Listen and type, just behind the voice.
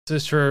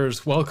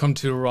Sisters, welcome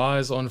to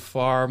Rise on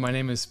Fire. My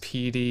name is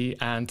PD,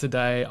 and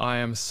today I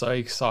am so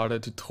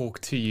excited to talk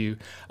to you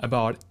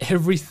about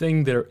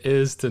everything there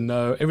is to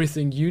know,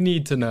 everything you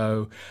need to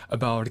know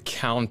about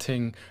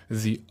counting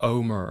the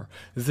Omer.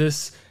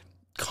 This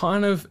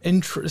kind of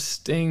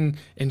interesting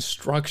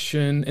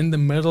instruction in the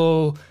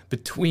middle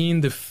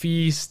between the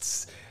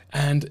feasts.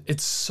 And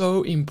it's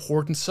so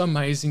important, so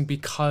amazing,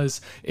 because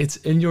it's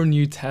in your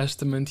New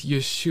Testament.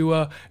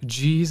 Yeshua,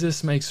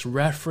 Jesus makes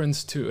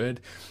reference to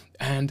it.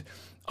 And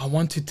I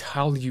want to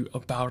tell you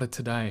about it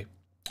today.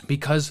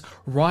 Because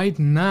right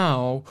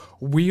now,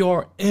 we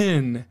are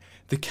in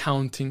the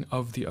counting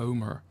of the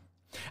Omer.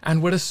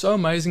 And what is so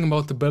amazing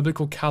about the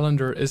biblical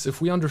calendar is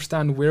if we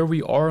understand where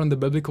we are in the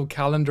biblical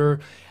calendar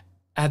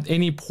at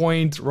any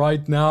point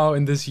right now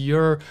in this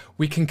year,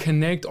 we can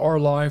connect our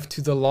life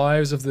to the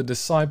lives of the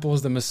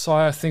disciples, the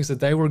Messiah, things that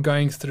they were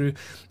going through,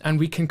 and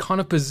we can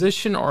kind of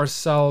position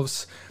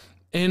ourselves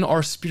in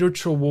our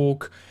spiritual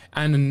walk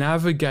and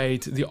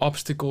navigate the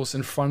obstacles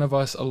in front of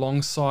us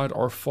alongside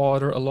our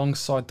Father,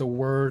 alongside the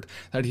Word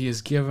that He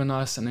has given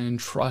us and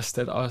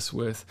entrusted us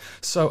with.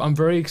 So I'm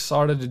very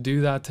excited to do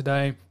that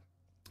today.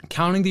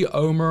 Counting the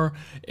Omer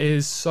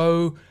is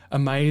so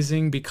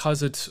amazing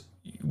because it's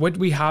what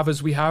we have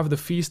is we have the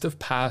Feast of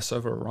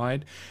Passover,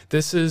 right?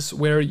 This is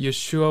where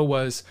Yeshua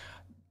was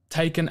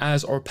taken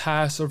as our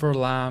Passover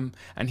lamb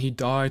and He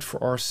died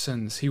for our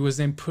sins. He was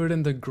then put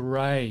in the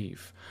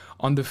grave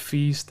on the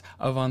Feast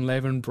of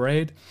Unleavened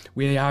Bread.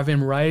 We have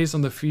Him raised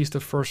on the Feast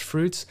of First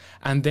Fruits.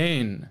 And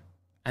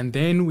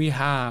then we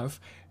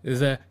have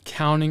the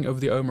counting of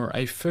the Omer,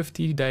 a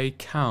 50-day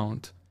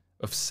count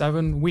of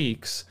 7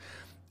 weeks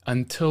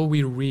until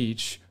we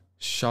reach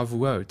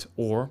Shavuot,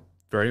 or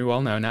very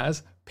well known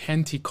as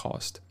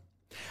Pentecost.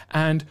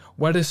 And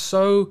what is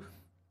so,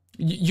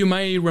 you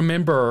may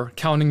remember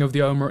counting of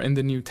the Omer in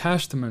the New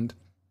Testament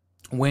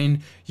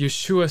when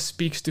Yeshua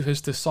speaks to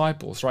His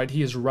disciples, right?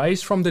 He is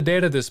raised from the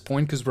dead at this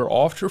point because we're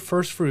after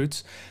first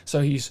fruits.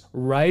 So He's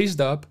raised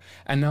up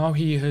and now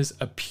He has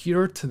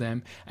appeared to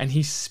them and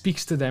He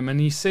speaks to them. And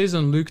He says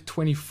in Luke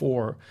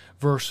 24,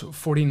 verse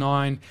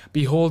 49,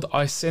 "Behold,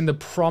 I send the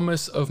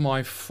promise of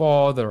my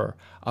Father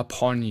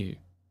upon you.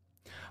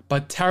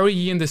 But tarry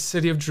ye in the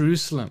city of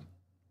Jerusalem.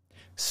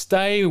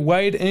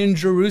 Wait in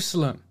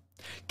Jerusalem.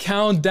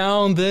 Count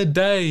down the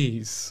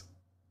days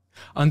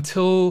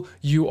until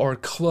you are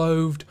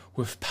clothed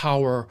with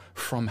power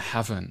from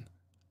heaven."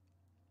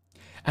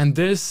 And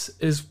this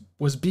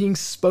was being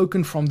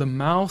spoken from the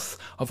mouth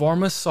of our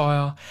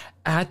Messiah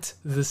at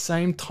the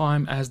same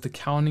time as the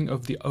counting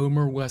of the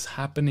Omer was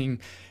happening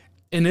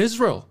in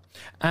Israel.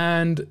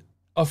 And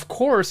of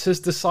course,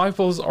 His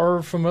disciples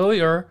are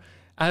familiar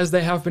as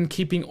they have been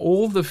keeping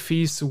all the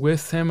feasts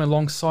with Him,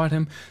 alongside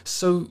Him.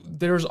 So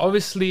there's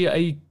obviously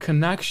a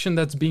connection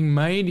that's being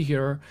made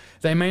here.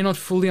 They may not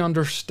fully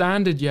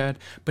understand it yet,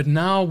 but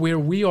now where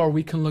we are,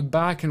 we can look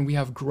back and we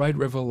have great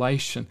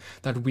revelation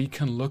that we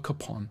can look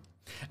upon.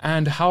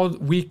 And how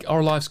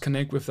our lives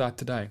connect with that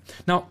today.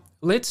 Now,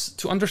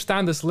 to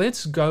understand this,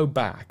 let's go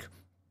back.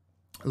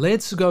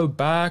 Let's go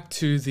back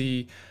to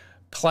the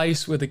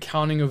place where the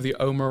counting of the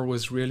Omer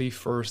was really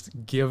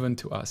first given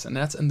to us. And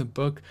that's in the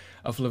book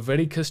of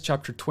Leviticus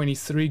chapter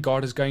 23.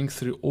 God is going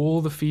through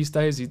all the feast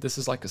days. This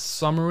is like a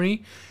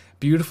summary,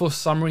 beautiful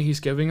summary He's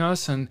giving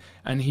us. And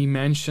He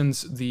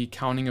mentions the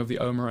counting of the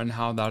Omer and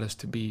how that is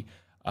to be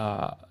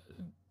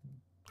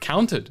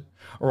counted.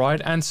 All right.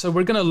 And so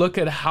we're going to look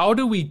at how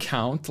do we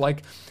count,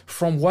 like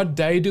from what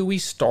day do we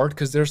start?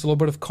 Because there's a little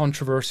bit of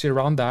controversy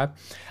around that.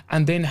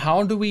 And then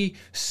how do we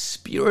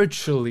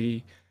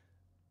spiritually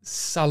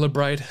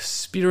celebrate,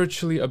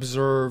 spiritually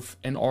observe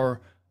in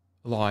our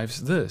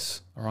lives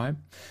this, all right?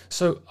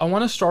 So I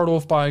want to start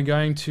off by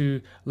going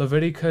to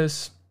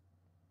Leviticus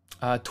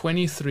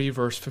 23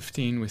 verse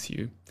 15 with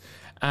you.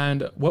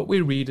 And what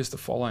we read is the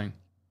following.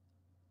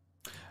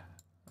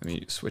 Let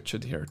me switch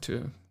it here to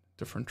a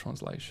different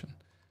translation.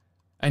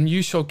 "And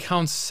you shall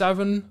count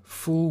 7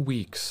 full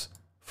weeks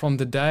from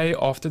the day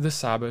after the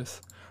Sabbath,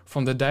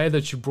 from the day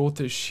that you brought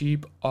the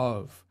sheep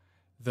of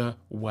the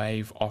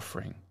wave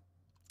offering."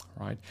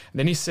 Right. And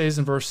then He says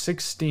in verse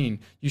 16,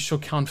 "You shall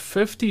count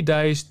 50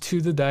 days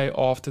to the day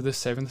after the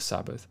 7th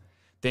Sabbath.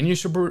 Then you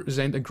shall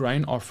present a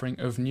grain offering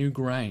of new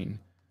grain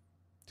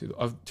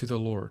to the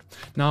Lord."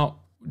 Now,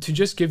 to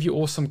just give you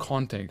all some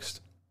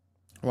context,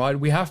 right?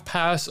 We have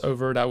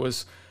Passover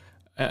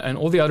and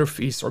all the other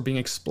feasts are being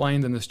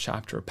explained in this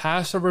chapter.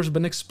 Passover has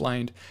been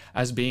explained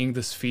as being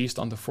this feast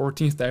on the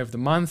 14th day of the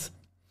month,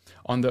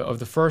 of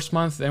the first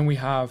month. Then we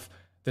have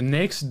the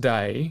next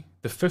day,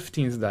 the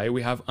 15th day,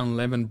 we have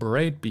unleavened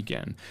bread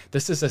begin.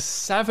 This is a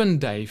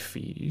 7-day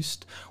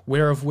feast,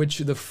 whereof which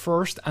the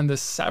first and the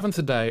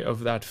 7th day of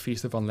that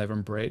feast of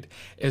unleavened bread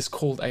is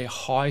called a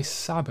high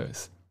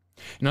Sabbath.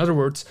 In other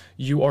words,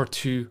 you are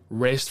to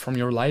rest from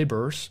your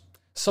labors,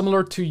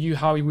 similar to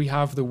how we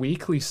have the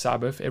weekly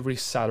Sabbath every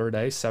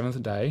Saturday,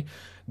 7th day.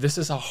 This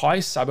is a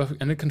high Sabbath,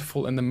 and it can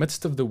fall in the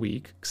midst of the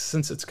week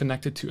since it's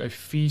connected to a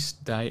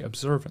feast day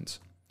observance.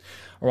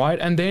 All right,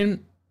 and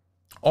then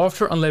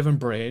after unleavened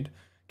bread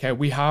Okay,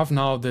 we have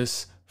now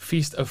this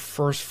Feast of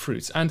First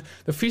Fruits. And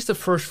the Feast of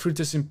First Fruits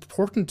is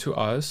important to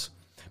us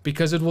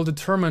because it will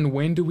determine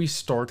when do we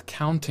start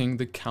counting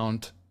the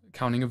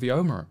counting of the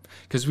Omer,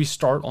 because we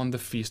start on the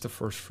Feast of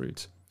First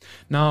Fruits.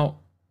 Now,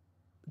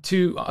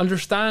 to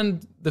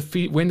understand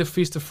when the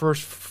Feast of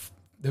First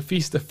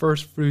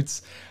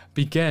Fruits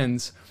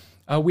begins,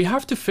 we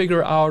have to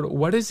figure out,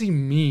 what does he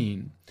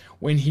mean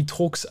when he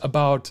talks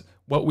about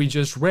what we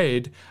just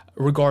read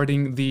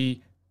regarding the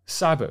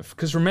Sabbath?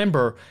 Because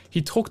remember,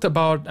 he talked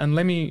about, and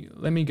let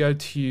me go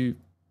to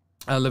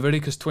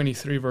Leviticus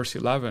 23 verse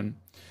 11.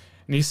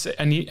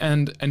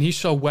 And he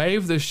shall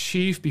wave the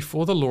sheaf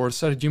before the Lord,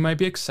 so that you may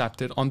be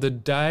accepted. On the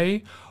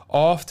day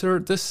after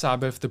the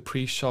Sabbath, the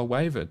priest shall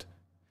wave it.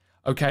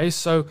 Okay,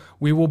 so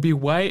we will be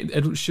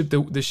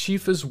the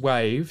sheaf is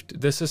waved.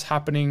 This is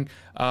happening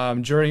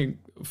on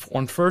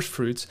first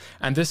fruits,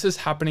 and this is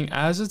happening,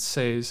 as it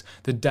says,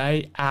 the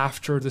day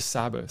after the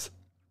Sabbath.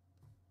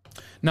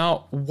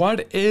 Now,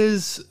 what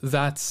is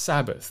that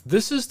Sabbath?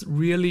 This is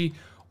really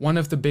one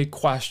of the big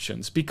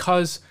questions,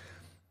 because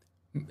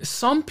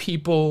some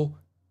people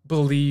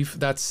believe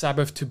that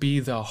Sabbath to be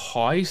the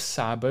high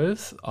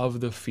Sabbath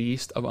of the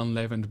Feast of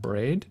Unleavened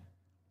Bread,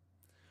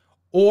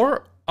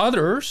 or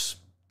others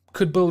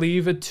could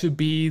believe it to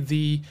be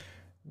the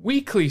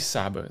weekly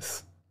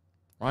Sabbath,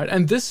 right?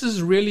 And this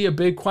is really a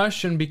big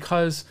question,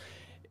 because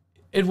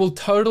it will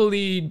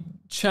totally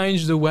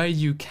change the way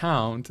you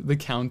count the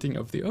counting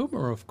of the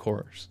Omer, of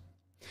course.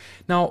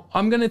 Now,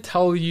 I'm going to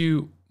tell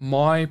you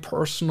my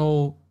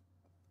personal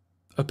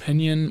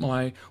opinion,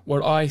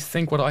 what I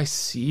think, what I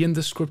see in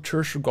the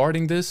scriptures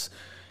regarding this,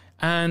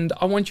 and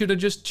I want you to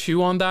just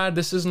chew on that.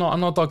 I'm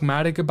not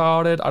dogmatic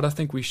about it. I don't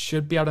think we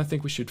should be. I don't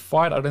think we should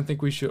fight. I don't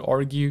think we should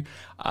argue.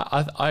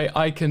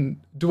 I can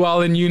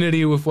dwell in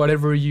unity with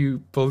whatever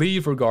you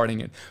believe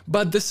regarding it.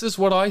 But this is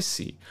what I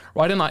see,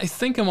 right? And I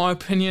think, in my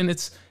opinion,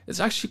 it's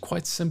actually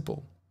quite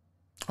simple,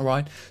 all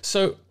right?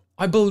 So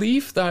I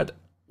believe that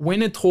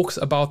when it talks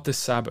about the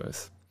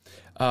Sabbath,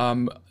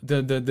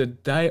 the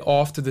day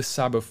after the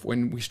Sabbath,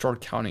 when we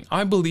start counting,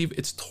 I believe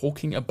it's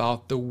talking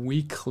about the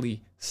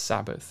weekly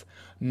Sabbath,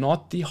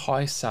 not the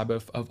high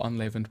Sabbath of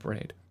unleavened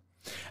bread.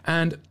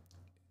 And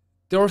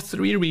there are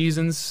three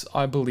reasons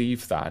I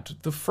believe that.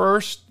 The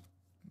first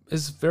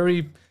is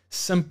very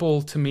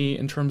simple to me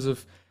in terms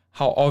of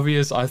how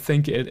obvious I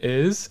think it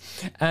is.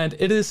 And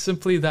it is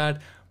simply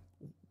that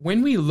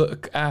when we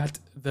look at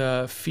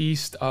the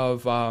feast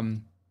of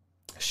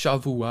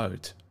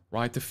Shavuot,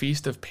 right, the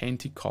Feast of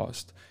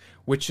Pentecost,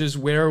 which is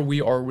where we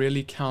are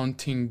really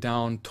counting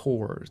down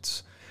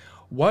towards,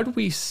 what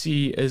we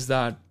see is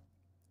that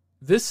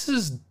this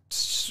is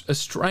a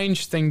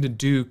strange thing to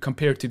do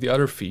compared to the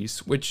other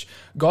feasts, which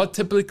God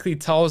typically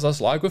tells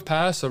us, like with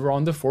Passover,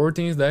 on the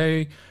 14th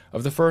day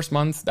of the first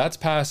month, that's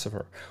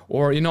Passover.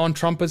 Or, on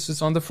trumpets,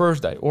 it's on the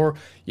first day. Or,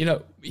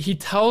 he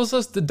tells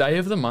us the day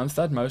of the month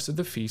that most of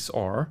the feasts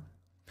are.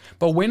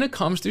 But when it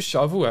comes to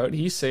Shavuot,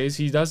 he says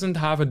he doesn't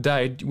have a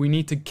date. We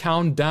need to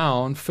count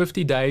down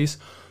 50 days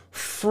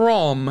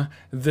from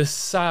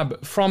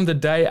the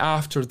day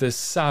after the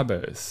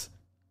Sabbath.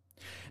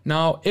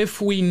 Now,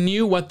 if we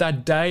knew what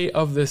that day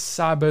of the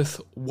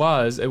Sabbath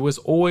was, it was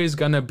always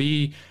going to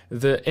be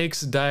the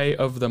X day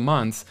of the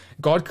month.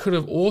 God could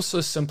have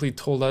also simply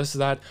told us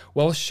that,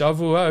 well,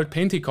 Shavuot,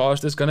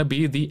 Pentecost, is going to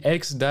be the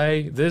X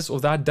day, this or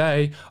that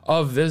day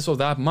of this or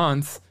that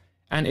month,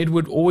 and it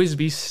would always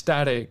be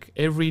static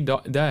every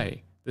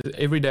day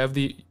of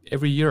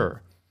every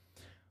year.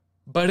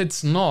 But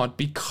it's not,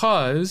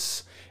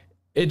 because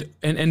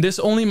and this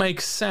only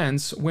makes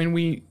sense when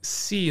we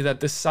see that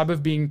the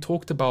Sabbath being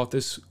talked about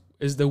is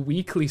the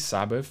weekly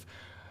Sabbath,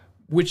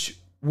 which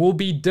will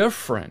be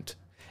different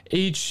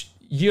each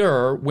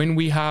year when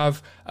we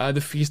have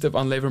the Feast of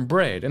Unleavened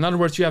Bread. In other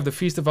words, you have the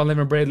Feast of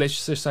Unleavened Bread,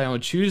 let's just say on a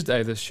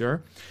Tuesday this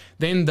year,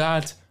 then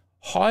that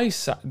high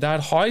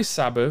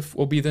Sabbath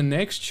will be the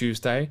next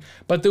Tuesday,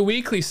 but the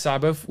weekly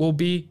Sabbath will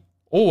be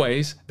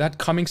always that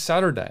coming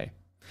Saturday.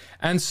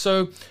 And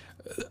so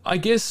I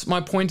guess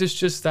my point is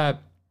just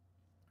that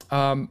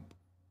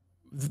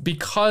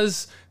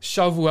because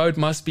Shavuot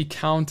must be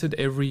counted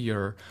every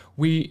year,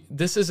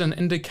 this is an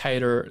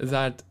indicator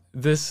that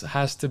this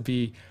has to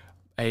be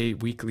a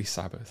weekly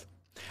Sabbath.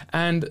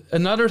 And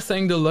another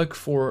thing to look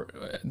for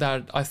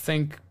that I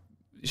think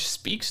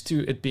speaks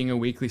to it being a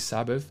weekly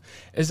Sabbath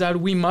is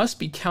that we must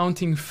be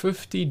counting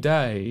 50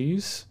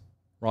 days,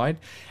 right?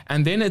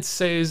 And then it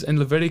says in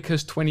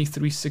Leviticus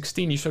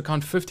 23:16, you shall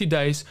count 50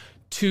 days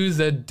to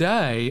the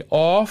day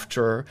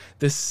after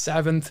the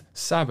seventh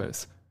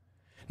Sabbath.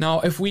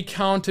 Now, if we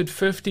counted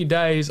 50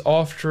 days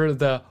after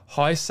the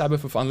high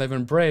Sabbath of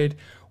unleavened bread,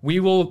 we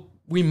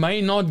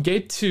may not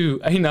get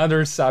to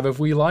another Sabbath.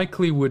 We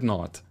likely would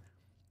not,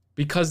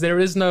 because there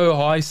is no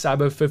high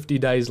Sabbath 50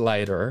 days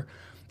later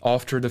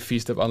after the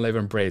Feast of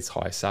Unleavened Bread's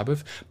high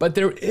Sabbath. But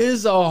there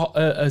is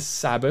a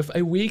Sabbath,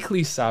 a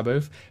weekly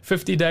Sabbath,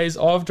 50 days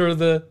after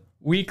the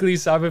weekly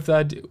Sabbath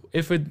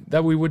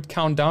that we would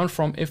count down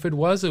from if it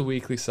was a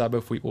weekly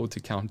Sabbath we ought to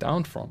count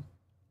down from.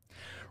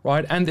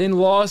 right? And then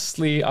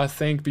lastly, I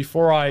think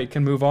before I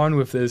can move on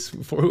with this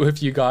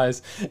with you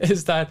guys,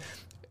 is that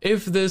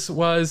if this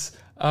was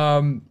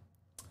a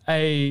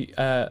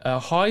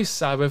high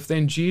Sabbath,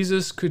 then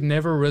Jesus could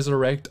never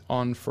resurrect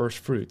on first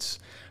fruits,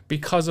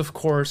 because of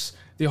course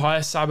the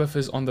highest Sabbath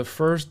is on the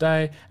first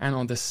day and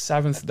on the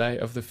seventh day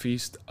of the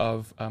feast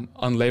of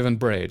unleavened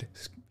bread.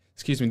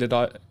 Excuse me,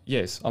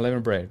 yes,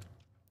 unleavened bread.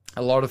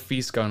 A lot of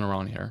feasts going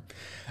around here,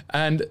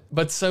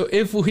 but so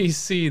if we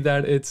see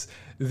that it's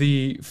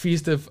the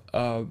feast of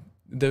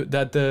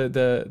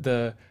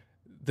the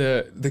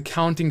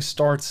counting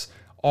starts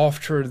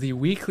after the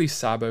weekly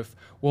Sabbath,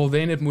 well,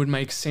 then it would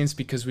make sense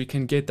because we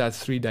can get that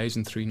 3 days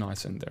and 3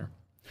 nights in there.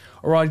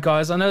 All right,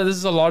 guys, I know this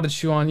is a lot to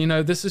chew on.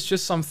 This is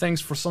just some things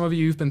for some of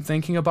you who've been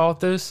thinking about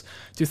this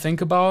to think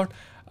about,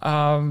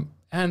 and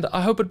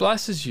I hope it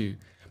blesses you.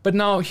 But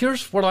now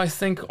here's what I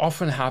think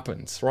often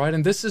happens, right?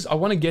 And I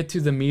want to get to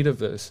the meat of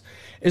this,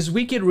 is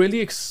we get really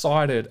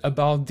excited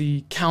about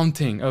the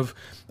counting of,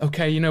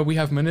 okay, we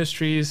have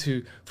ministries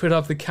who put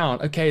up the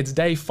count. Okay, it's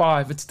day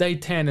 5, it's day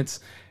 10,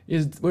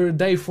 we're at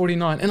day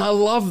 49. And I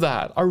love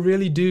that. I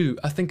really do.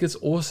 I think it's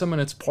awesome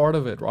and it's part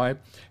of it, right?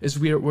 Is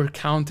we're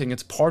counting.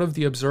 It's part of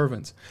the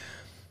observance.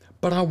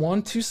 But I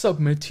want to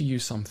submit to you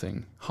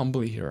something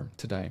humbly here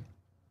today,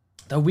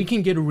 that we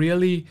can get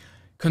really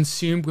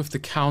consumed with the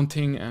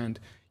counting and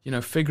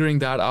figuring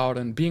that out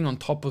and being on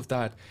top of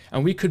that.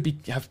 And we could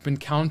have been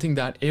counting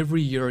that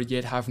every year,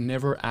 yet have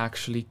never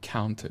actually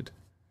counted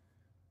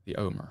the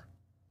Omer.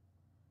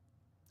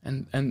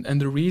 And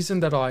the reason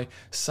that I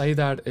say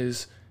that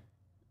is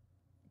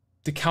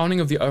the counting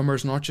of the Omer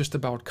is not just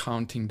about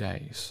counting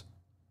days.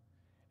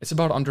 It's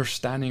about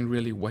understanding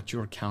really what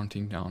you're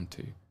counting down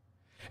to.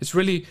 It's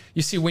really,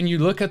 you see, when you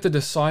look at the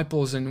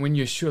disciples and when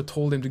Yeshua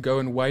told them to go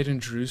and wait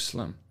in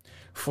Jerusalem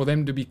for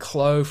them to be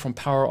clothed from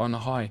power on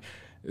high,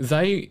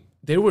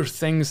 there were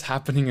things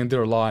happening in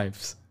their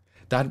lives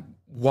that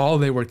while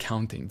they were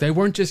counting, they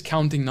weren't just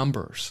counting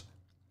numbers.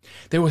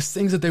 There was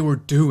things that they were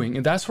doing,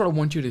 and that's what I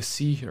want you to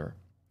see here.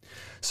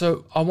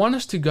 So I want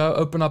us to go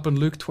open up in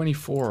Luke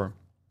 24,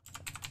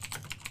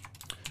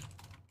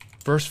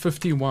 verse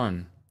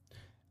 51,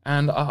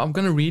 and I'm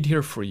going to read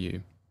here for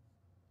you.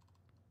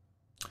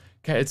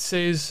 Okay, it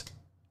says,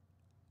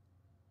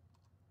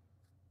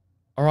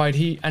 all right,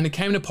 and it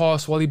came to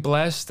pass while he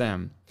blessed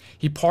them,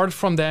 he parted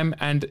from them,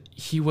 and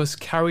he was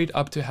carried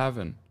up to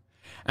heaven.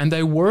 And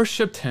they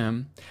worshipped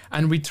him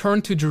and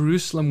returned to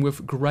Jerusalem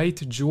with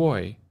great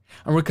joy,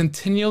 and were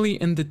continually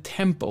in the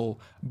temple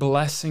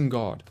blessing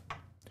God.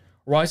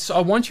 Right, so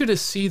I want you to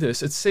see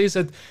this. It says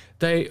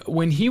that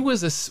when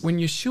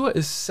Yeshua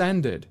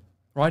ascended,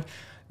 right,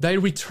 they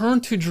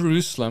returned to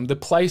Jerusalem, the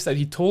place that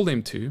he told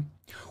them to,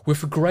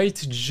 with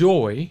great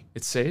joy,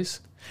 it says.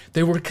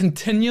 They were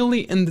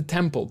continually in the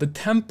temple. The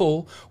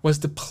temple was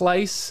the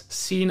place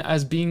seen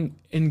as being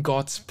in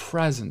God's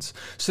presence.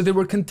 So they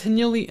were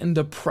continually in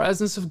the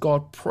presence of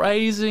God,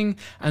 praising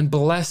and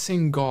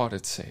blessing God,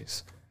 it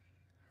says.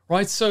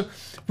 Right? So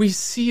we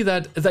see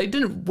that they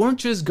weren't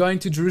just going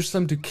to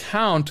Jerusalem to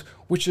count,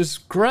 which is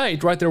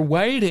great, right? They're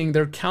waiting,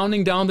 they're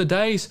counting down the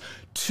days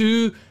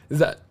to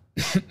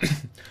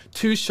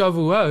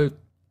Shavuot.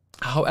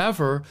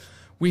 However,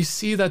 we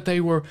see that they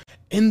were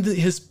in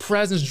his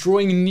presence,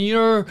 drawing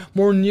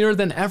more near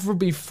than ever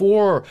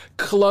before,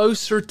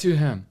 closer to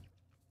him,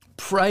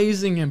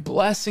 praising him,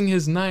 blessing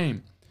his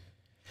name.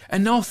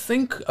 And now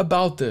think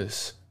about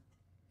this.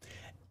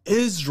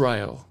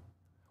 Israel,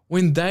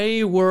 when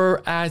they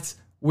were at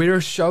where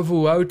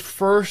Shavuot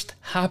first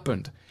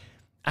happened,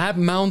 at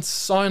Mount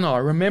Sinai.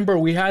 Remember,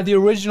 we had the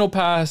original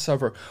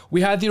Passover.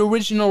 We had the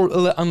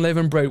original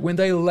unleavened bread when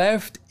they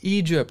left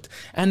Egypt.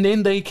 And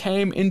then they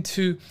came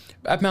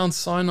at Mount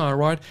Sinai,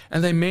 right?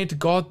 And they met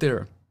God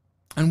there.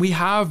 And we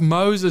have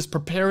Moses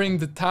preparing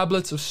the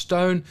tablets of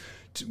stone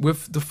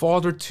with the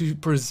Father to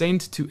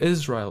present to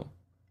Israel.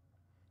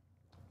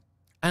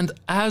 And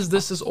as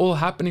this is all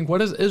happening,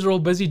 what is Israel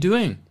busy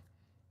doing?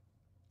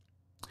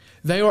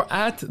 They are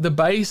at the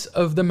base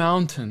of the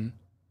mountain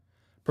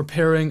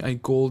preparing a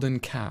golden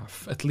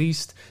calf, at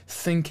least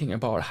thinking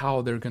about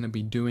how they're going to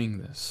be doing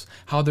this,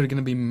 how they're going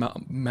to be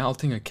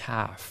melting a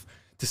calf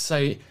to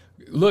say,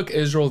 look,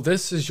 Israel,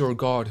 this is your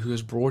God who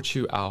has brought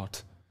you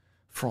out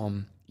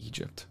from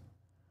Egypt.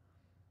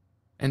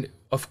 And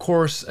of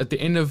course, at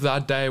the end of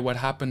that day, what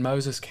happened,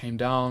 Moses came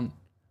down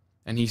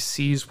and he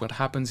sees what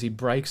happens. He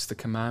breaks the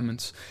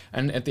commandments.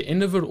 And at the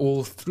end of it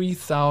all,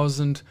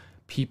 3,000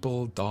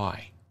 people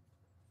die.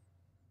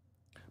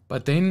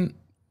 But then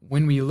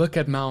when we look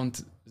at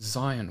Mount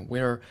Zion,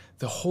 where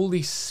the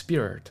Holy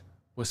Spirit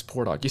was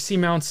poured out. You see,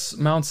 Mount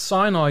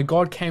Sinai,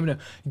 God came to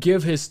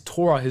give his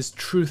Torah, his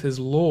truth, his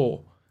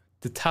law,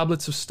 the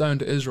tablets of stone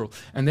to Israel.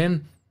 And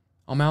then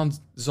on Mount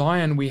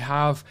Zion, we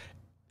have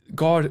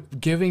God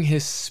giving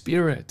his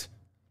Spirit,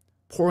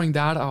 pouring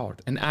that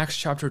out in Acts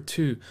chapter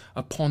 2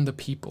 upon the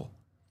people.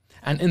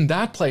 And in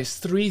that place,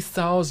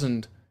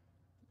 3,000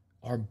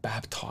 are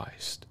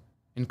baptized,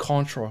 in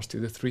contrast to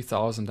the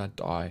 3,000 that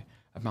die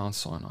at Mount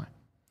Sinai.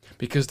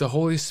 Because the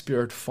Holy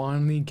Spirit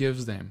finally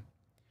gives them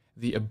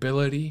the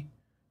ability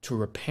to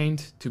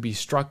repent, to be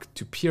struck,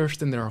 to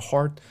pierced in their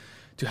heart,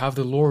 to have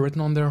the law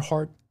written on their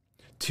heart,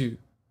 to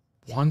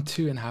want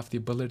to and have the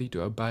ability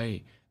to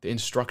obey the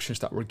instructions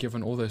that were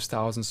given all those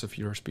thousands of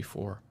years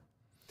before.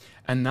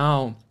 And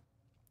now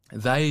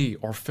they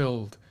are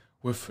filled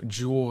with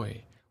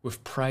joy,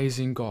 with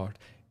praising God.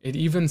 It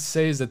even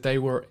says that they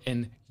were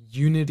in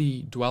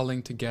unity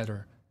dwelling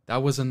together.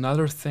 That was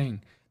another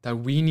thing that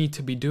we need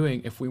to be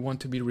doing if we want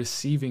to be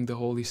receiving the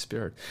Holy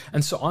Spirit.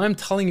 And so I'm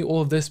telling you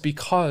all of this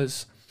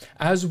because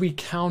as we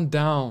count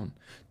down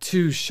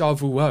to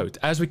Shavuot,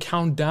 as we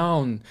count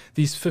down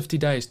these 50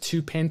 days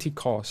to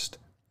Pentecost,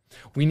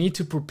 we need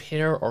to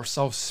prepare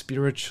ourselves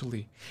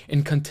spiritually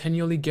in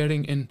continually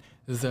getting in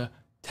the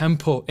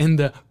temple, in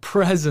the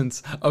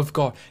presence of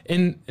God,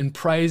 in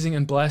praising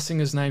and blessing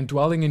His name,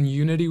 dwelling in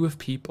unity with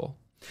people,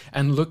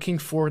 and looking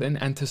forward in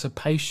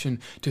anticipation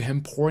to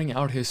Him pouring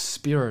out His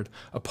Spirit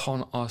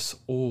upon us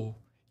all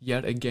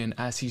yet again,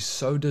 as He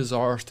so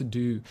desires to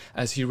do,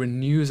 as He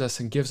renews us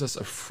and gives us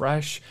a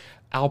fresh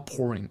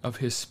outpouring of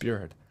His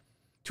Spirit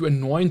to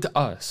anoint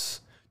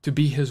us to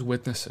be His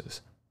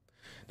witnesses.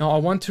 Now I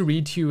want to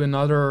read to you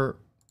another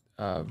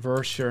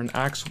verse here in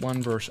Acts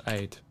 1 verse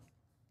 8.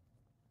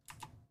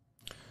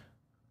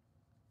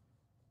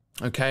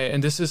 Okay,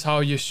 and this is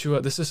how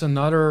Yeshua, this is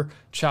another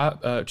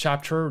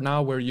chapter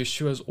now where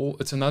Yeshua's,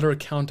 it's another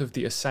account of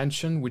the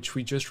ascension, which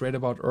we just read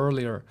about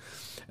earlier.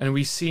 And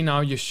we see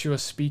now Yeshua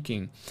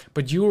speaking,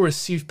 but you will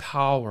receive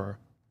power.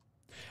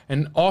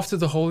 And after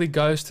the Holy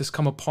Ghost has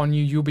come upon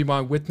you, you'll be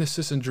my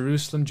witnesses in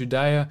Jerusalem,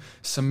 Judea,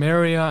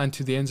 Samaria, and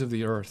to the ends of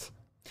the earth.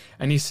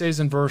 And he says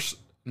in verse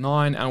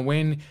 9,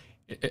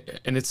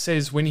 and it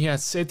says, when he had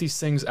said these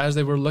things, as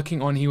they were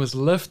looking on, he was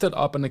lifted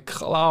up, and a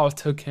cloud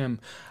took him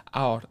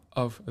out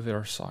of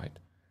their sight.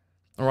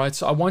 All right,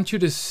 so I want you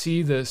to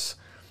see this,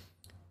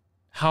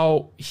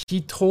 how he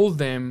told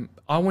them,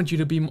 I want you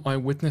to be my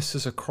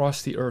witnesses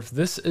across the earth.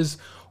 This is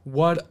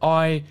what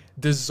I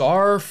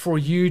desire for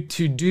you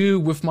to do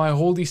with my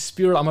Holy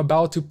Spirit. I'm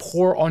about to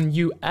pour on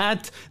you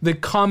at the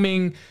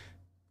coming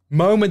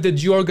moment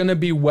that you are going to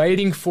be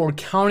waiting for,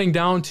 counting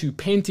down to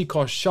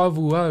Pentecost,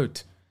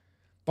 Shavuot.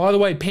 By the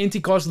way,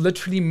 Pentecost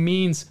literally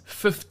means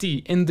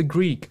 50 in the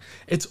Greek.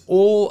 It's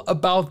all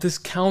about this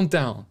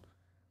countdown.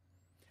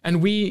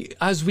 And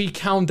as we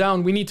count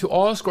down, we need to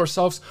ask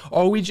ourselves,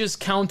 are we just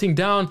counting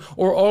down,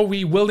 or are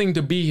we willing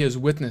to be His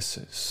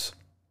witnesses?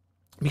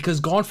 Because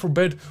God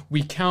forbid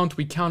we count,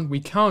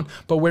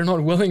 but we're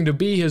not willing to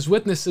be His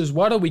witnesses.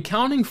 What are we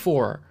counting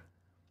for?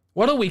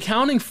 What are we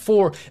counting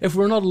for if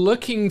we're not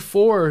looking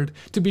forward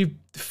to be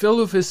filled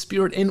with His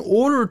Spirit in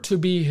order to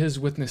be His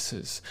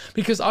witnesses?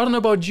 Because I don't know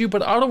about you,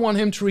 but I don't want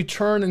Him to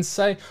return and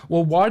say,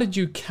 well, why did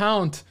you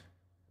count,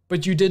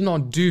 but you did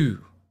not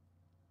do?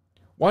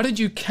 Why did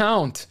you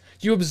count?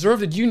 You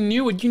observed it, you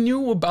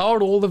knew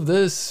about all of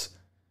this,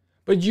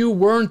 but you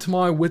weren't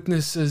my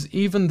witnesses,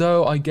 even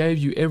though I gave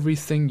you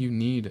everything you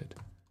needed.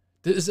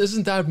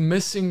 Isn't that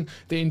missing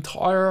the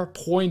entire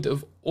point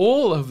of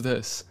all of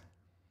this?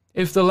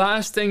 If the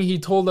last thing He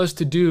told us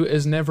to do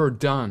is never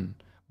done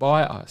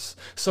by us.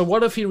 So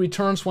what if He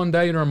returns one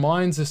day and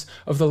reminds us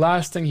of the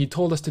last thing He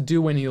told us to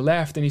do when He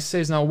left, and He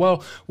says, now,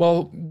 well,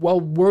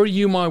 were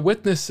you my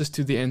witnesses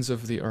to the ends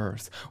of the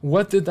earth?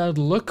 What did that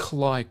look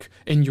like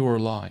in your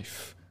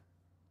life?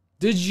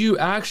 Did you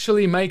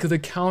actually make the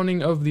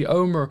counting of the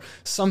Omer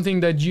something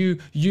that you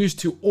used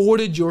to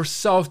audit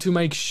yourself to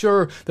make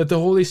sure that the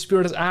Holy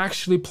Spirit is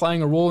actually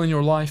playing a role in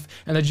your life,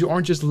 and that you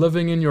aren't just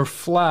living in your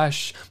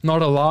flesh,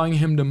 not allowing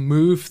Him to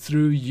move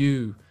through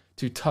you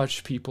to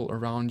touch people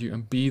around you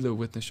and be the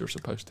witness you're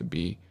supposed to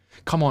be?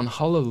 Come on,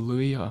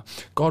 hallelujah.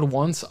 God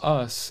wants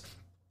us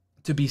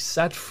to be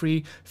set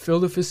free,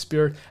 filled with His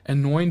Spirit,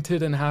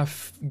 anointed, and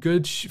have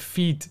good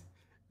feet,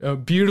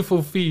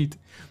 beautiful feet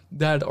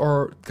that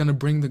are going to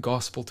bring the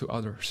gospel to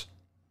others.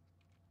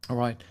 All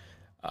right.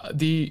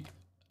 The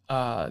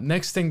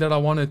next thing that I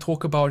want to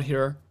talk about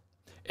here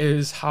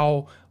is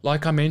how,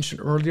 like I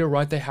mentioned earlier,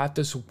 right, they had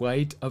this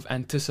weight of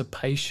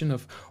anticipation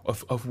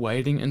of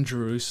waiting in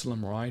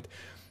Jerusalem, right?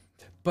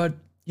 But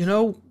you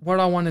know what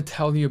I want to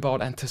tell you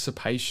about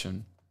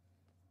anticipation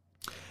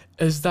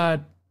is that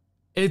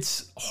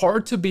it's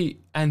hard to be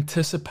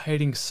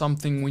anticipating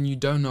something when you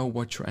don't know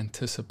what you're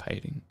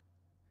anticipating.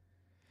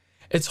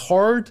 It's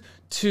hard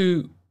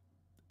to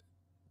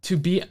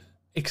be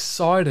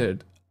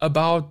excited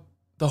about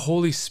the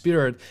Holy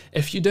Spirit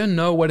if you don't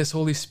know what His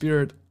Holy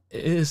Spirit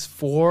is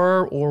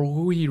for, or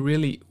who He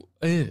really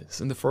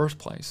is in the first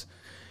place.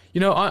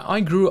 You know,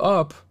 I grew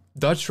up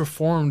Dutch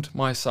Reformed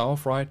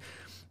myself, right?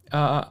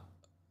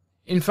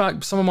 In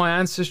fact, some of my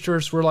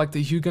ancestors were like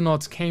the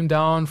Huguenots, came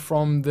down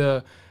from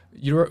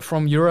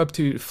Europe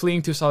to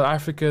fleeing to South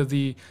Africa,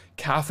 the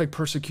Catholic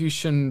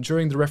persecution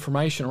during the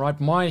Reformation, right?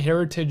 My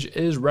heritage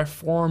is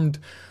Reformed,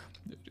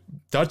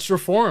 Dutch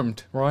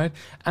Reformed, right?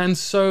 And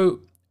so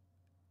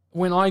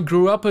when I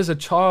grew up as a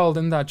child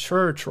in that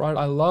church, right,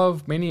 I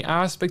loved many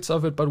aspects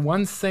of it, but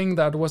one thing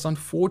that was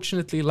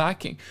unfortunately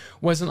lacking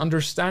was an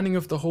understanding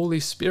of the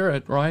Holy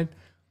Spirit, right?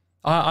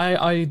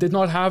 I did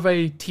not have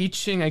a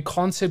teaching, a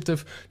concept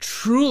of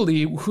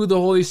truly who the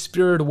Holy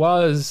Spirit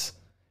was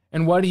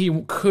and what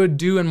he could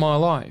do in my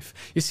life.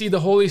 You see,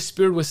 the Holy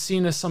Spirit was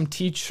seen as some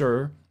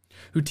teacher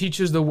who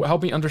teaches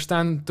help me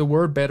understand the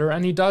word better,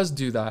 and he does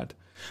do that.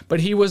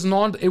 But it was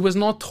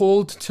not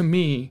told to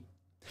me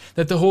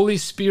that the Holy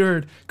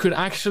Spirit could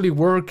actually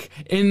work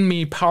in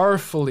me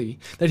powerfully,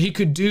 that he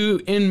could do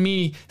in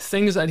me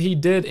things that he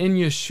did in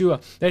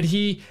Yeshua, that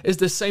he is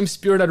the same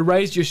Spirit that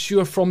raised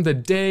Yeshua from the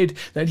dead,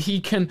 that he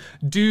can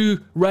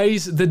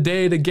raise the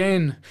dead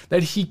again,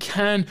 that he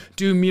can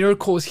do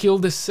miracles, heal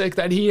the sick,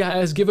 that he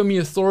has given me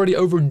authority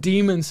over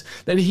demons,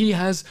 that he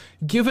has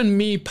given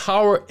me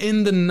power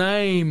in the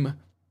name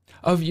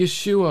of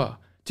Yeshua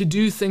to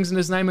do things in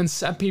his name and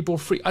set people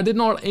free. I did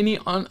not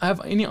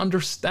have any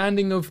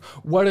understanding of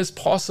what is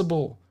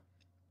possible.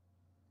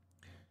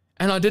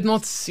 And I did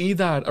not see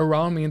that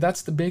around me. And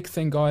that's the big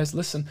thing, guys.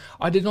 Listen,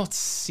 I did not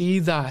see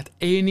that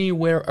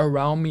anywhere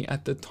around me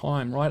at the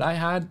time, right?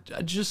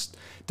 I just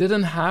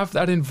didn't have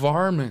that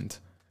environment.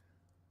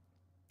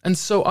 And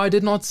so I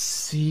did not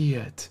see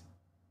it.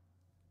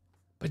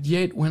 But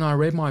yet, when I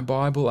read my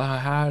Bible, I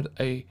had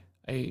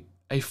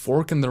a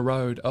fork in the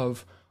road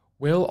of,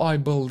 will I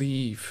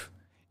believe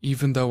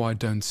even though I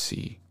don't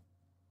see?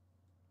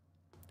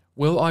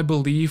 Will I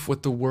believe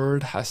what the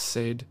Word has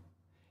said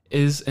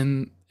is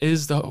who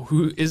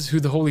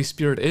the Holy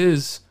Spirit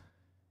is,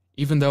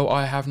 even though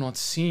I have not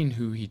seen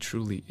who he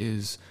truly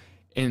is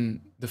in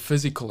the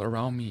physical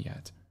around me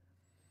yet?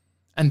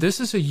 And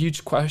this is a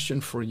huge question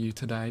for you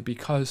today,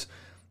 because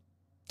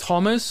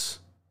Thomas,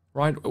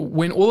 right,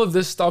 when all of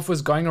this stuff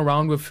was going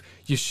around with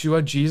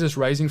Yeshua, Jesus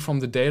raising from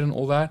the dead and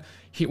all that,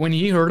 when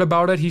he heard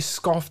about it, he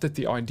scoffed at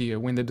the idea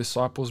when the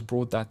disciples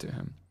brought that to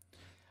him.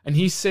 And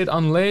he said,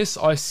 unless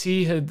I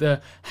see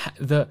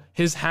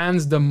his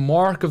hands, the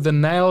mark of the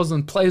nails,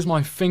 and place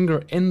my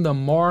finger in the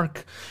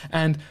mark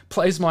and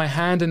place my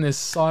hand in his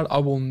side, I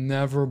will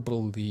never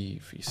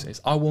believe, he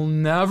says. I will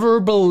never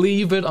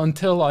believe it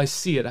until I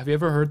see it. Have you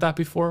ever heard that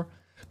before?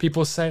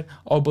 People say,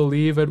 I'll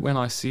believe it when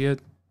I see it.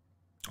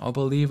 I'll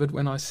believe it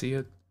when I see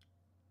it.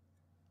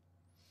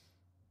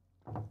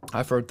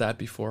 I've heard that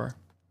before.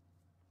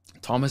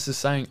 Thomas is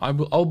saying,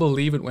 I'll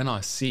believe it when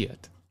I see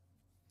it.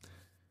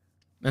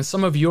 And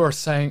some of you are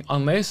saying,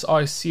 unless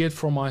I see it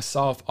for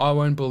myself, I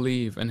won't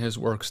believe in his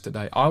works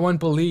today. I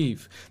won't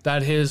believe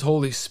that his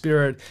Holy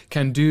Spirit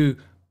can do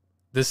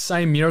the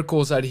same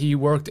miracles that he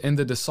worked in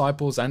the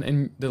disciples and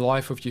in the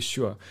life of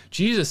Yeshua.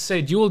 Jesus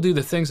said, you will do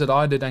the things that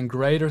I did and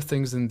greater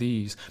things than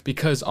these,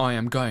 because I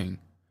am going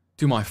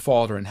to my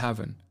Father in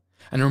heaven.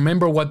 And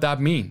remember what that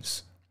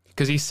means,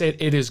 because he said,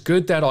 it is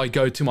good that I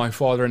go to my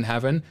Father in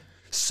heaven,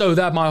 so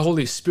that my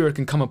Holy Spirit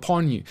can come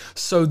upon you.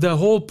 So the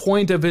whole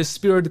point of his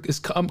Spirit is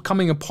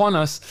coming upon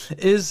us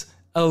is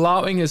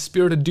allowing his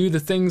Spirit to do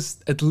the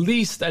things at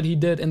least that he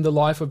did in the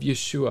life of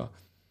Yeshua,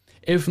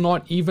 if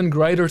not even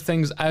greater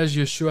things, as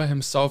Yeshua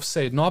himself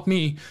said. Not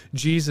me,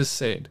 Jesus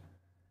said.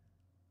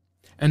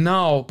 And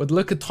now, but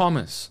look at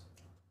Thomas,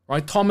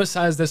 right? Thomas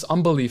has this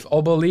unbelief.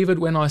 I'll believe it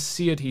when I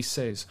see it, he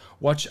says.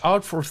 Watch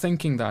out for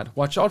thinking that.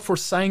 Watch out for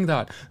saying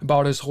that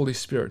about his Holy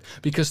Spirit,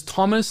 because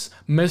Thomas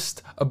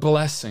missed a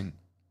blessing.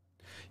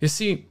 You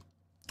see,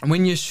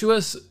 when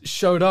Yeshua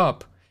showed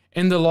up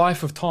in the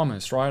life of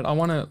Thomas, right?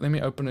 Let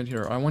me open it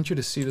here. I want you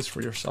to see this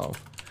for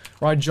yourself,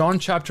 right? John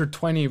chapter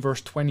 20,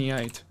 verse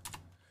 28.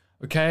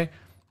 Okay?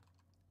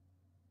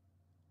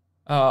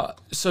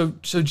 So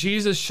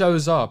Jesus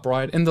shows up,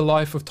 right, in the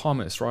life of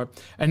Thomas, right?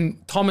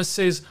 And Thomas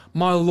says,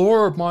 my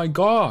Lord, my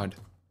God.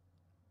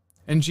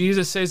 And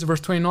Jesus says in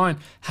verse 29,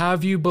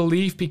 have you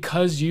believed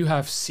because you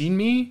have seen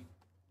me?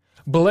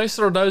 Blessed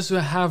are those who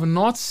have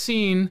not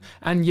seen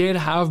and yet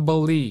have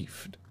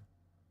believed.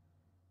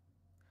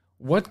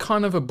 What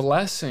kind of a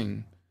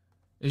blessing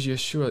is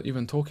Yeshua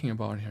even talking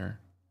about here?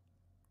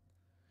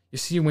 You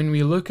see, when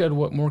we look at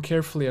more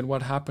carefully at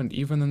what happened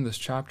even in this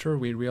chapter,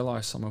 we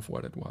realize some of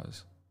what it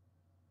was.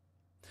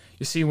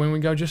 You see, when we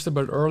go just a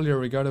bit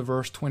earlier, we go to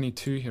verse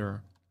 22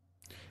 here,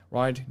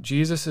 right?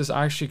 Jesus is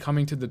actually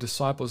coming to the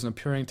disciples and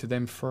appearing to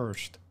them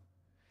first.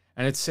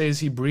 And it says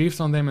he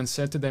breathed on them and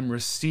said to them,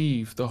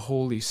 receive the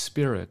Holy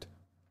Spirit.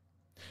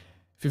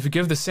 If you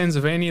forgive the sins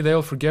of any, they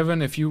are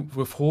forgiven. If you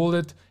withhold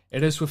it,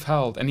 it is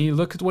withheld. And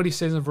look at what he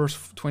says in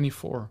verse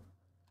 24.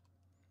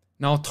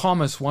 Now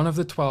Thomas, one of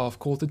the 12,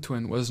 called the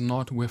twin, was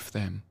not with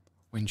them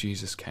when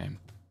Jesus came.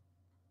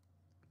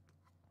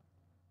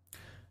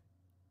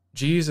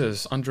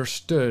 Jesus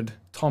understood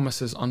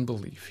Thomas's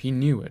unbelief. He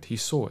knew it. He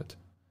saw it.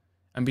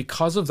 And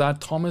because of that,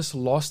 Thomas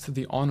lost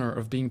the honor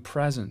of being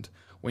present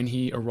when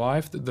he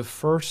arrived the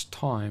first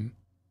time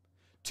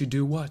to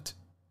do what?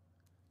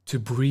 To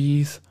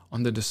breathe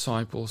on the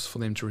disciples for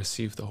them to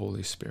receive the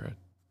Holy Spirit.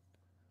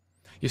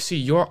 You see,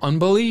 your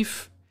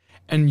unbelief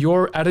and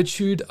your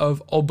attitude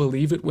of, I'll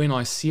believe it when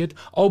I see it,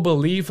 I'll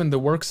believe in the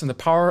works and the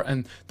power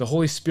and the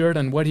Holy Spirit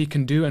and what he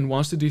can do and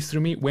wants to do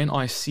through me when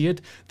I see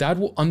it,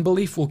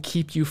 unbelief will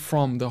keep you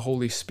from the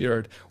Holy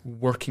Spirit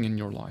working in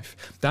your life.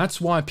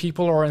 That's why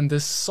people are in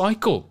this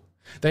cycle.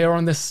 They are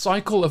on this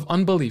cycle of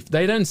unbelief.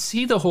 They don't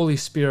see the Holy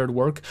Spirit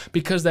work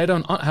because they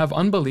don't have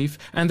unbelief,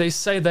 and they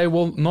say they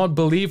will not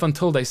believe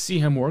until they see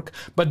him work,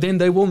 but then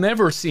they will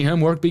never see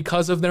him work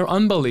because of their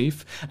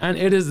unbelief. And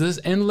it is this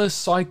endless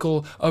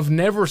cycle of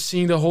never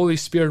seeing the Holy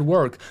Spirit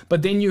work.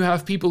 But then you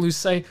have people who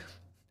say,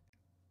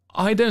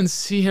 I don't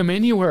see him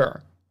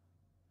anywhere.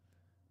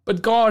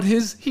 But God,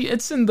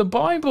 it's in the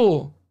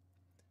Bible.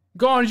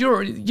 God,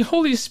 your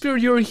Holy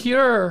Spirit, you're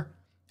here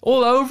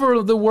all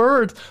over the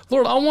word.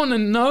 Lord, I want to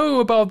know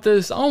about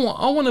this. I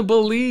want to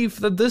believe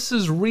that this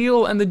is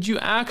real and that you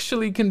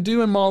actually can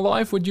do in my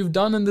life what you've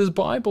done in this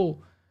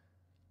Bible.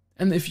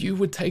 And if you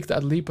would take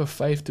that leap of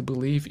faith to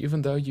believe,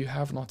 even though you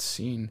have not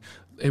seen,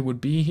 it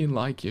would be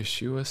like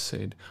Yeshua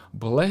said,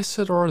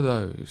 blessed are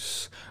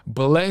those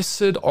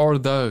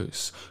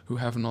who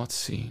have not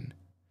seen,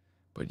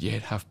 but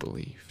yet have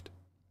believed.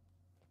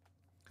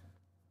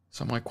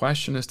 So my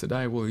question is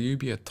today, will you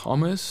be a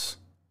Thomas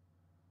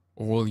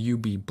or will you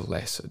be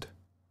blessed?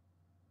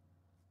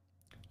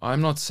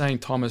 I'm not saying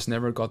Thomas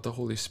never got the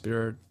Holy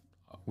Spirit.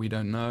 We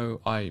don't know.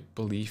 I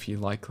believe he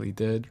likely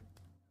did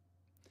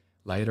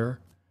later.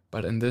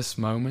 But in this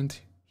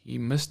moment, he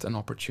missed an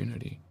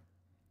opportunity.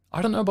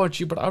 I don't know about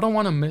you, but I don't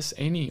want to miss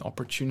any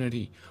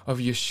opportunity of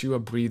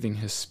Yeshua breathing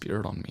his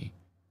Spirit on me.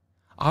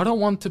 I don't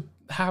want to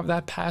have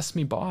that pass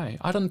me by.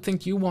 I don't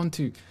think you want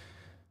to.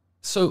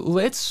 So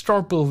let's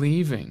start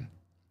believing,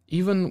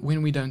 even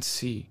when we don't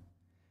see.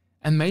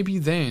 And maybe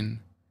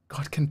then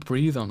God can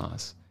breathe on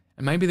us.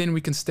 And maybe then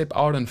we can step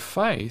out in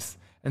faith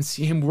and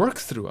see him work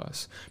through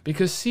us.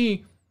 Because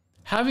see,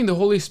 having the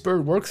Holy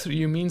Spirit work through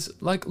you means,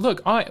 like,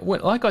 look,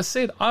 like I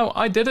said,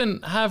 I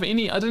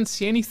didn't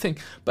see anything,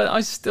 but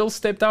I still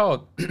stepped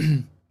out.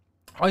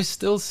 I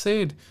still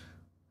said,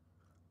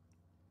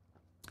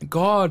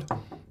 God,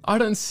 I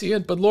don't see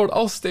it, but Lord,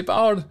 I'll step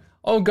out.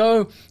 I'll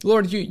go,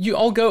 Lord,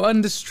 I'll go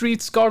on the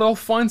streets. God, I'll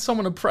find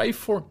someone to pray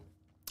for.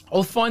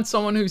 I'll find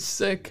someone who's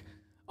sick.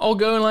 I'll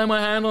go and lay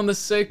my hand on the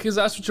sick, because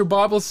that's what your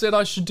Bible said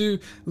I should do.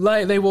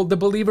 The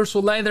believers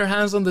will lay their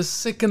hands on the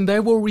sick and they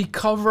will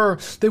recover.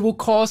 They will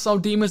cast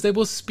out demons. They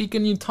will speak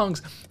in new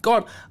tongues.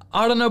 God,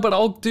 I don't know, but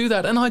I'll do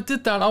that. And I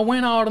did that. I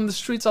went out on the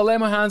streets. I laid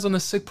my hands on a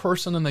sick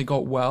person and they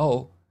got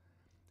well.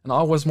 And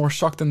I was more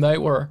shocked than they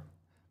were.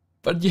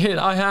 But yet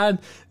I had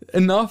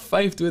enough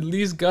faith to at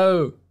least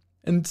go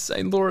and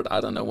say, Lord, I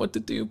don't know what to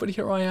do, but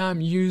here I am.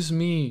 Use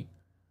me.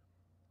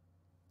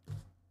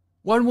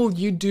 What will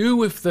you do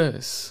with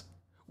this?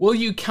 Will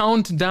you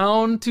count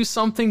down to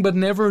something but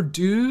never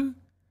do?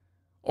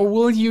 Or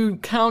will you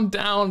count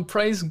down,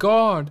 praise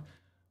God,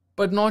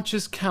 but not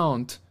just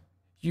count?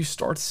 You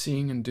start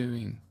seeing and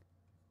doing.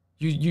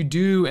 You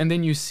do, and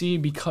then you see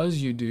because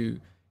you do.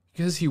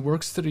 Because he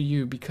works through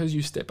you, because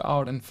you step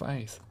out in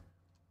faith.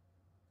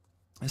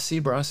 I see,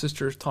 brothers and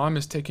sisters, time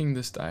is ticking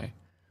this day.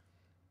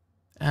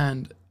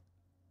 And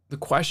the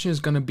question is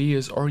going to be,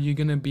 are you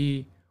going to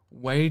be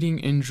waiting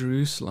in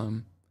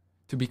Jerusalem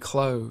to be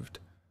clothed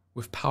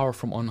with power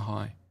from on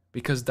high?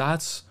 Because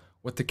that's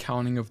what the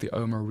counting of the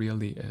Omer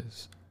really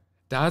is.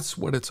 That's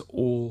what it's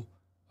all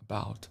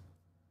about.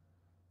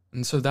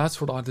 And so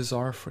that's what I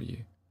desire for you.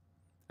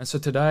 And so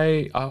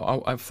today,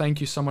 I thank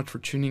you so much for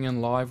tuning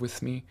in live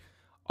with me.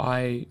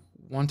 I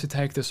want to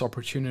take this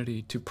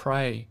opportunity to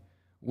pray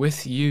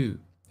with you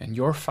and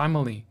your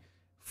family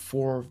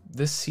for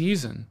this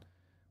season,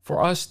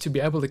 for us to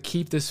be able to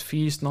keep this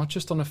feast not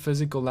just on a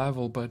physical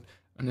level, but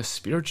on a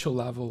spiritual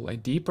level, a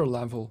deeper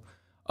level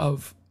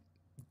of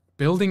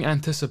building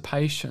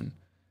anticipation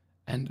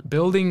and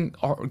growing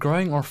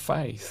our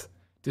faith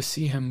to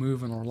see him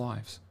move in our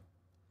lives.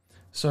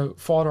 So,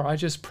 Father, I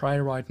just pray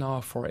right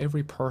now for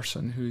every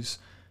person who's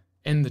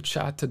in the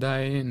chat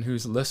today and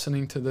who's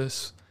listening to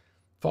this.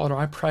 Father,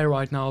 I pray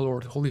right now,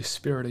 Lord, Holy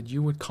Spirit, that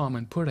you would come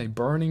and put a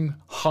burning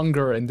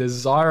hunger and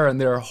desire in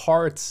their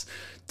hearts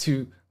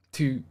to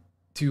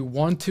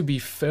want to be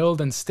filled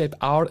and step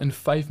out in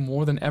faith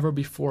more than ever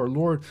before.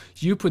 Lord,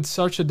 you put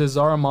such a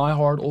desire in my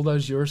heart all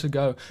those years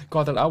ago,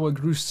 God, that I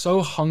grew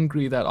so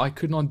hungry that I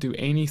could not do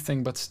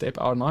anything but step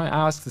out. And I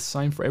ask the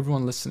same for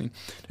everyone listening,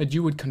 that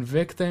you would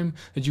convict them,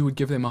 that you would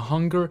give them a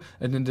hunger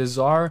and a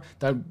desire,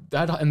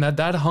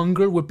 that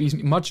hunger would be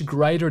much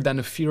greater than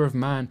the fear of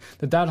man,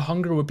 that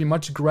hunger would be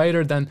much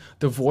greater than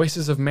the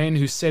voices of men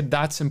who said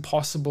that's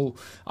impossible.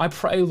 I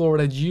pray,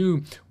 Lord, that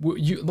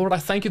Lord, I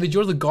thank you that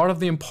you're the God of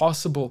the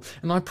impossible.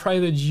 And I pray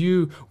that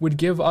you would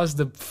give us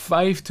the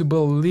faith to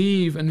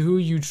believe in who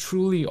you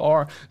truly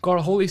are.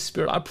 God, Holy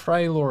Spirit, I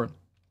pray, Lord,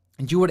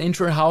 and you would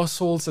enter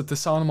households at the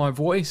sound of my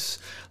voice.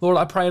 Lord,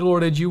 I pray,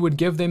 Lord, that you would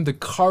give them the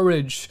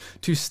courage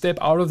to step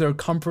out of their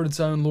comfort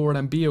zone, Lord,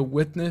 and be a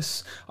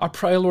witness. I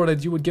pray, Lord,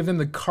 that you would give them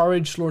the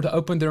courage, Lord, to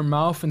open their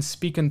mouth and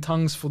speak in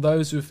tongues for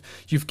those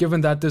you've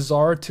given that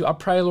desire to. I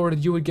pray, Lord,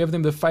 that you would give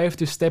them the faith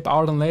to step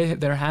out and lay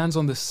their hands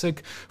on the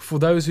sick for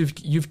those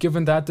you've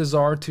given that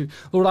desire to.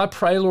 Lord, I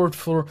pray, Lord,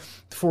 for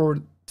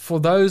For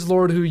those,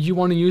 Lord, who you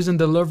want to use in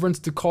deliverance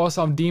to cast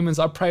out demons,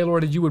 I pray,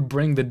 Lord, that you would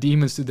bring the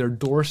demons to their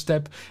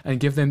doorstep and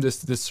give them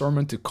this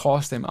discernment to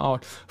cast them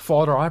out.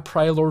 Father, I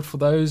pray, Lord, for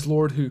those,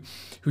 Lord, who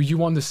you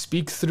want to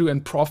speak through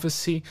in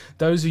prophecy,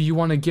 those who you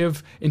want to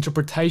give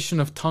interpretation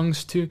of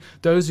tongues to,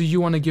 those who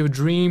you want to give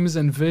dreams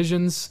and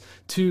visions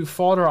to.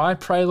 Father, I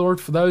pray, Lord,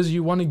 for those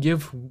you want to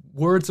give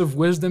words of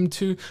wisdom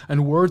to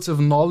and words of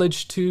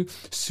knowledge to,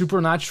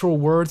 supernatural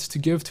words to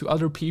give to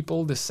other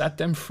people to set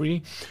them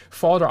free.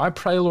 Father, I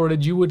pray, Lord,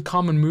 that you would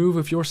come and move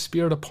with your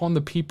Spirit upon the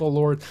people,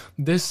 Lord,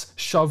 this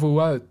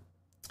Shavuot.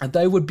 And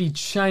they would be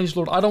changed,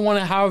 Lord. I don't want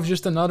to have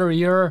just another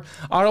year.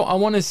 I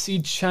want to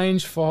see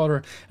change,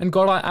 Father. And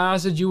God, I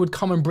ask that you would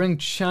come and bring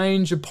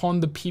change upon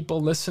the people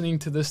listening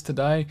to this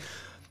today.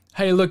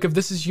 Hey, look, if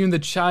this is you in the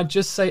chat,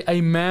 just say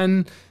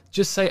amen.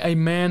 Just say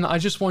amen. I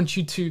just want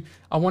you to,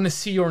 I want to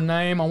see your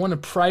name. I want to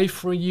pray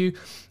for you.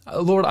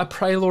 Lord, I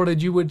pray, Lord,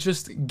 that you would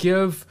just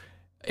give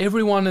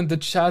everyone in the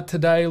chat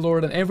today,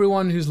 Lord, and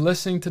everyone who's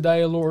listening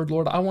today, Lord,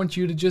 I want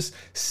you to just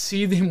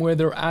see them where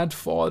they're at,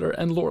 Father.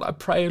 And Lord, I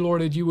pray,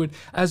 Lord, that you would,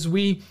 as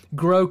we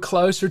grow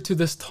closer to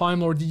this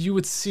time, Lord, that you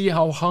would see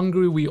how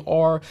hungry we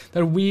are,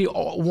 that we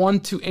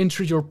want to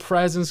enter your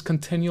presence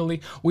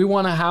continually. We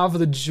want to have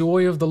the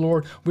joy of the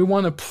Lord. We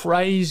want to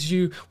praise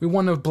you. We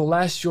want to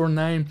bless your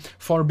name,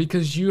 Father,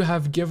 because you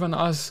have given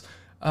us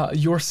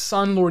your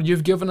Son, Lord.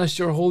 You've given us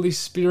your Holy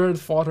Spirit,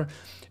 Father.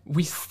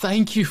 We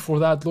thank you for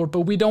that, Lord,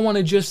 but we don't want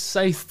to just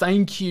say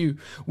thank you.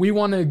 We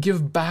want to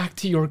give back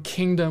to your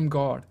kingdom,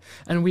 God.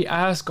 And we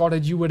ask, God,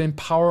 that you would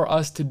empower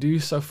us to do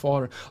so,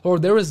 Father.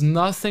 Lord, there is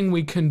nothing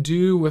we can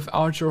do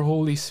without your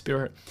Holy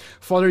Spirit.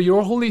 Father,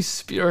 your Holy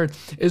Spirit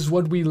is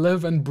what we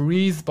live and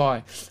breathe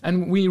by.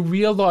 And we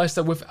realize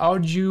that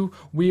without you,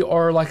 we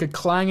are like a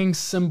clanging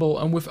cymbal.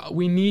 And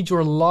we need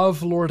your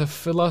love, Lord, to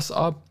fill us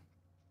up.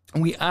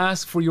 And we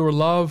ask for your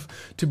love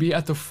to be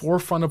at the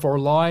forefront of our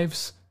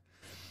lives.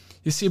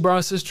 You see,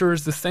 brothers and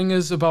sisters, the thing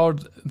is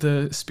about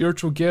the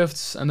spiritual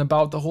gifts and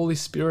about the Holy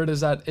Spirit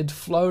is that it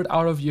flowed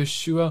out of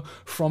Yeshua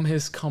from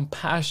his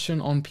compassion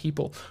on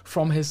people,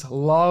 from his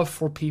love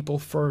for people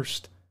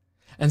first.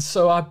 And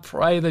so I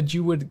pray that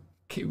you would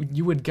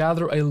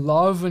gather a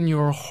love in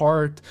your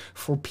heart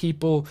for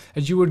people,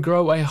 that you would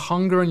grow a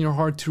hunger in your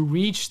heart to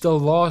reach the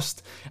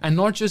lost and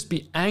not just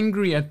be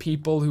angry at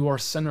people who are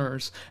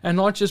sinners and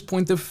not just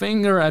point the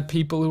finger at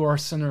people who are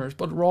sinners,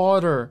 but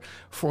rather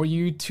for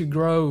you to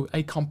grow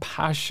a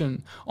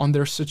compassion on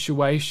their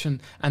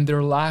situation and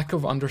their lack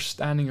of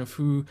understanding of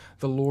who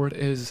the Lord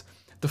is.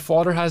 The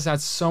Father has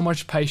had so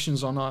much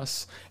patience on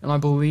us, and I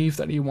believe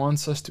that he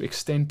wants us to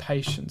extend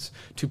patience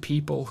to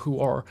people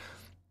who are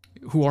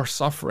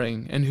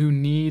suffering and who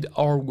need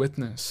our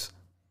witness.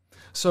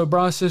 So,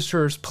 brothers and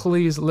sisters,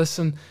 please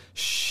listen,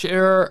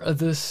 share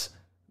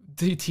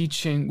the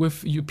teaching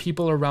with you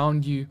people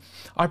around you.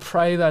 I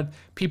pray that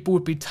people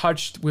would be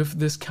touched with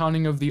this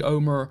counting of the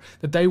Omer,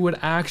 that they would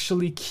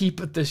actually keep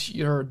it this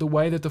year the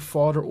way that the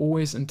Father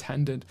always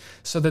intended,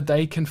 so that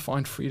they can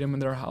find freedom in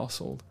their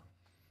household.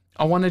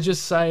 I want to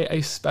just say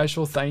a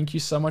special thank you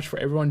so much for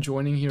everyone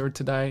joining here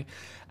today.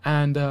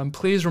 And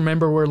please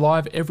remember, we're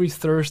live every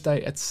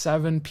Thursday at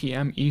 7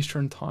 p.m.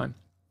 Eastern Time.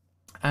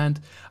 And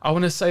I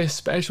want to say a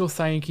special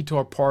thank you to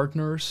our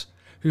partners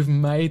who've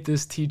made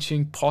this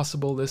teaching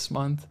possible this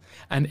month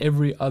and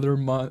every other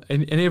month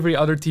and every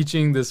other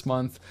teaching this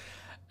month.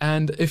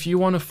 And if you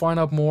want to find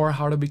out more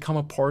how to become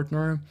a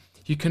partner,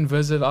 you can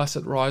visit us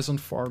at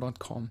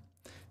riseonfire.com.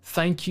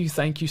 Thank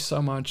you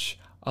so much.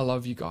 I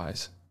love you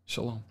guys.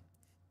 Shalom.